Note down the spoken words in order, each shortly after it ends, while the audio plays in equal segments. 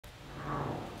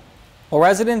Well,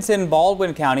 residents in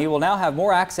Baldwin County will now have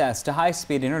more access to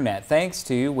high-speed internet thanks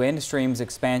to Windstream's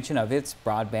expansion of its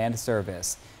broadband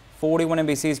service. 41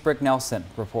 NBC's Brick Nelson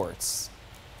reports.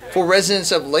 For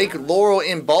residents of Lake Laurel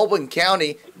in Baldwin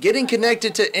County, getting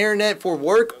connected to internet for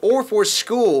work or for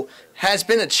school has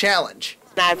been a challenge.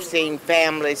 I've seen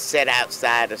families sit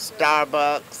outside of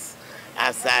Starbucks,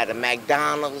 outside of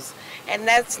McDonald's, and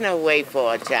that's no way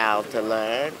for a child to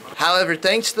learn. However,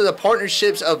 thanks to the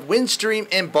partnerships of Windstream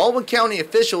and Baldwin County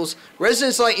officials,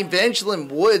 residents like Evangeline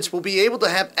Woods will be able to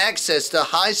have access to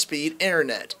high-speed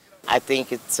internet. I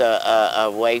think it's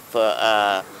a way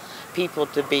for people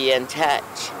to be in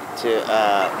touch.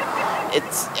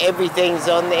 Everything's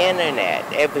on the internet.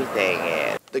 Everything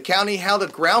is. The county held a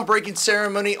groundbreaking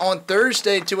ceremony on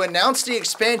Thursday to announce the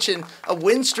expansion of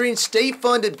Windstream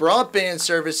state-funded broadband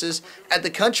services at the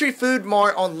Country Food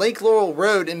Mart on Lake Laurel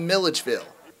Road in Milledgeville.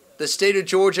 The state of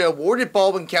Georgia awarded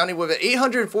Baldwin County with an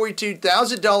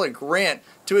 $842,000 grant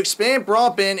to expand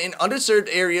broadband in underserved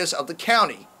areas of the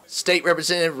county. State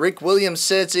Representative Rick Williams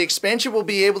says the expansion will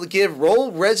be able to give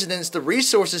rural residents the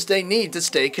resources they need to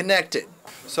stay connected.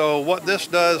 So what this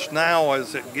does now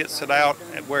is it gets it out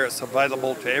where it's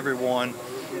available to everyone,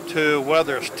 to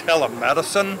whether it's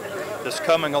telemedicine that's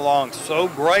coming along so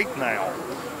great now,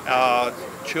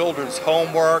 children's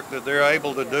homework that they're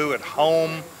able to do at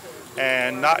home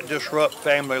and not disrupt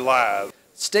family lives.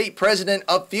 State President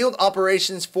of Field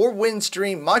Operations for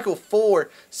Windstream, Michael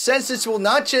Ford, says this will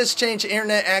not just change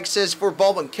internet access for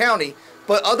Baldwin County,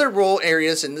 but other rural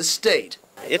areas in the state.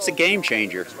 It's a game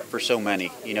changer for so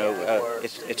many. You know,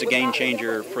 it's a game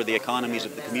changer for the economies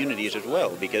of the communities as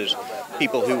well, because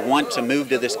people who want to move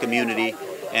to this community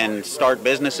and start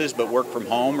businesses but work from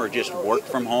home or just work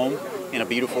from home in a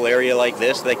beautiful area like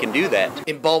this, they can do that.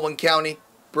 In Baldwin County,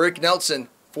 Brick Nelson,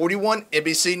 41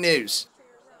 NBC News.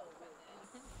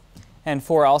 And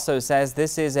Ford also says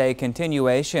this is a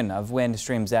continuation of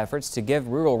Windstream's efforts to give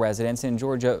rural residents in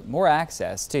Georgia more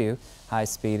access to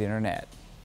high-speed internet.